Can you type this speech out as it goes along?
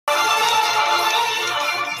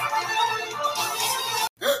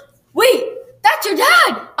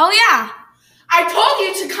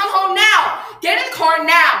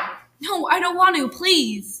want to,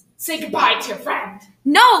 please. Say goodbye to your friend.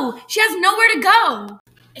 No, she has nowhere to go.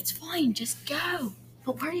 It's fine, just go.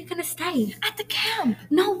 But where are you gonna stay? At the camp.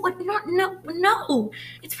 No, what? No.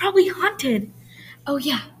 It's probably haunted. Oh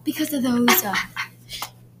yeah, because of those.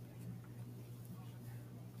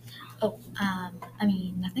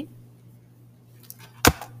 Nothing.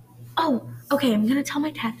 Oh, okay. I'm gonna tell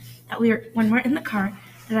my dad that when we're in the car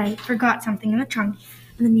that I forgot something in the trunk,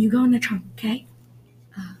 and then you go in the trunk, okay?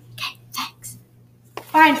 Okay, thanks.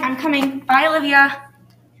 Fine, I'm coming. Bye, Olivia.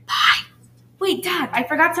 Bye. Wait, Dad, I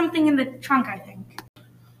forgot something in the trunk, I think.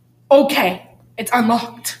 Okay, it's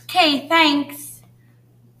unlocked. Okay, thanks.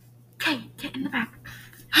 Okay, get in the back.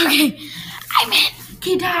 Okay, I'm in.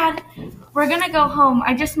 Okay, Dad, we're gonna go home.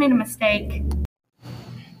 I just made a mistake.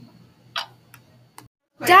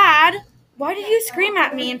 Dad, why did you scream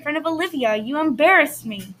at me in front of Olivia? You embarrassed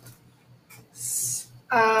me.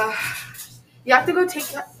 You have to go take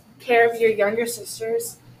care of your younger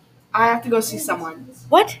sisters. I have to go see someone.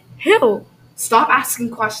 What? Who? Stop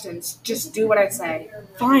asking questions. Just do what I say.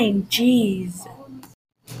 Fine, jeez.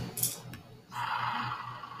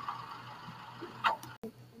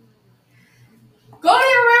 Go to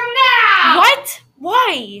your room now! What?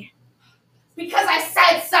 Why? Because I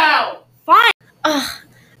said so! Fine.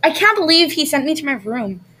 I can't believe he sent me to my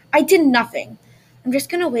room. I did nothing. I'm just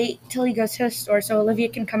gonna wait till he goes to the store so Olivia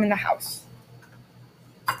can come in the house.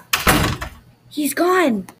 He's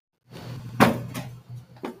gone.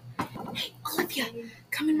 Hey, Olivia,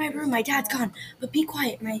 come in my room. My dad's gone. But be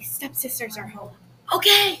quiet. My stepsisters are home.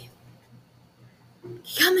 Okay.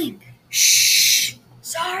 Coming. Shh.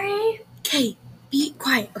 Sorry. Okay, be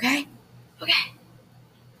quiet, okay? Okay.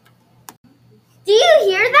 Do you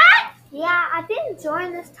hear that? Yeah, I think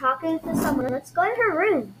Jordan is talking to someone. Let's go in her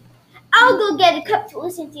room. I'll go get a cup to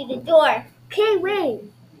listen to the door. Okay, wait.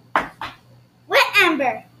 What,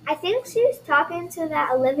 Amber? I think she's talking to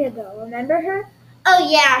that Olivia girl. Remember her? Oh,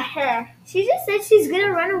 yeah, her. She just said she's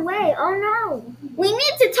gonna run away. Oh, no. We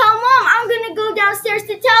need to tell Mom. I'm gonna go downstairs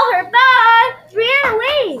to tell her. Bye. Brianna,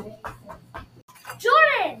 wait.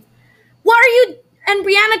 Jordan! What are you and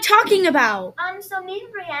Brianna talking about? So me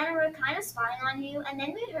and Brianna were kind of spying on you, and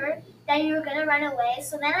then we heard that you were gonna run away.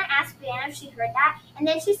 So then I asked Brianna if she heard that, and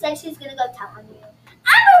then she said she's gonna go tell on you.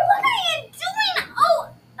 Amber, what are you doing? Oh,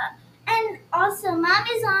 and also, Mom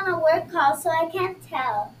is on a work call, so I can't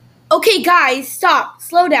tell. Okay, guys, stop.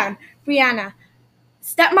 Slow down. Brianna,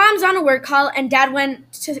 stepmom's on a work call, and Dad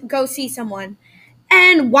went to go see someone.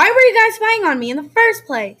 And why were you guys spying on me in the first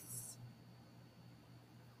place?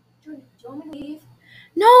 Jordan, do you want me to leave?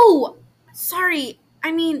 No. Sorry.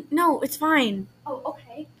 No, it's fine. Oh,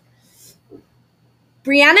 okay.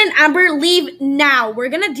 Brianna and Amber, leave now. We're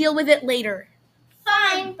gonna deal with it later.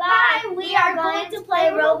 Fine, bye. We are going to play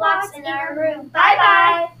Roblox in our room.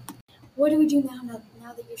 Bye-bye. What do we do now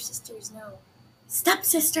that your sisters know?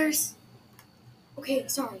 Stepsisters? Okay,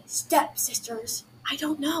 sorry, stepsisters. I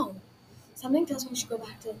don't know. Something tells me we should go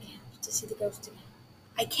back to the camp to see the ghost again.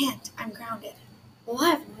 I can't. I'm grounded. Well, I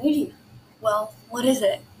have an idea. Well, what is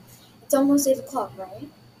it? It's almost 8 o'clock, right?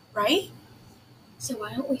 Right? So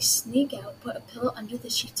why don't we sneak out, put a pillow under the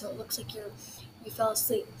sheet so it looks like you fell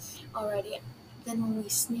asleep already. Then when we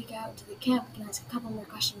sneak out to the camp, we can ask a couple more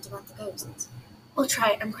questions about the ghosts. We'll try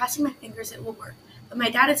it. I'm crossing my fingers it will work. But my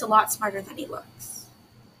dad is a lot smarter than he looks.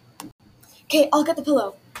 Okay, I'll get the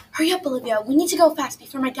pillow. Hurry up, Olivia. We need to go fast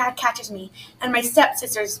before my dad catches me. And my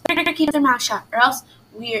stepsisters better keep their mouth shut, or else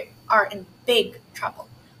we are in big trouble.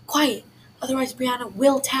 Quiet. Otherwise, Brianna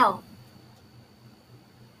will tell.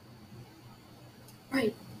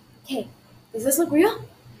 Right. Okay, does this look real?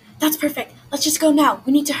 That's perfect. Let's just go now.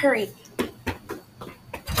 We need to hurry.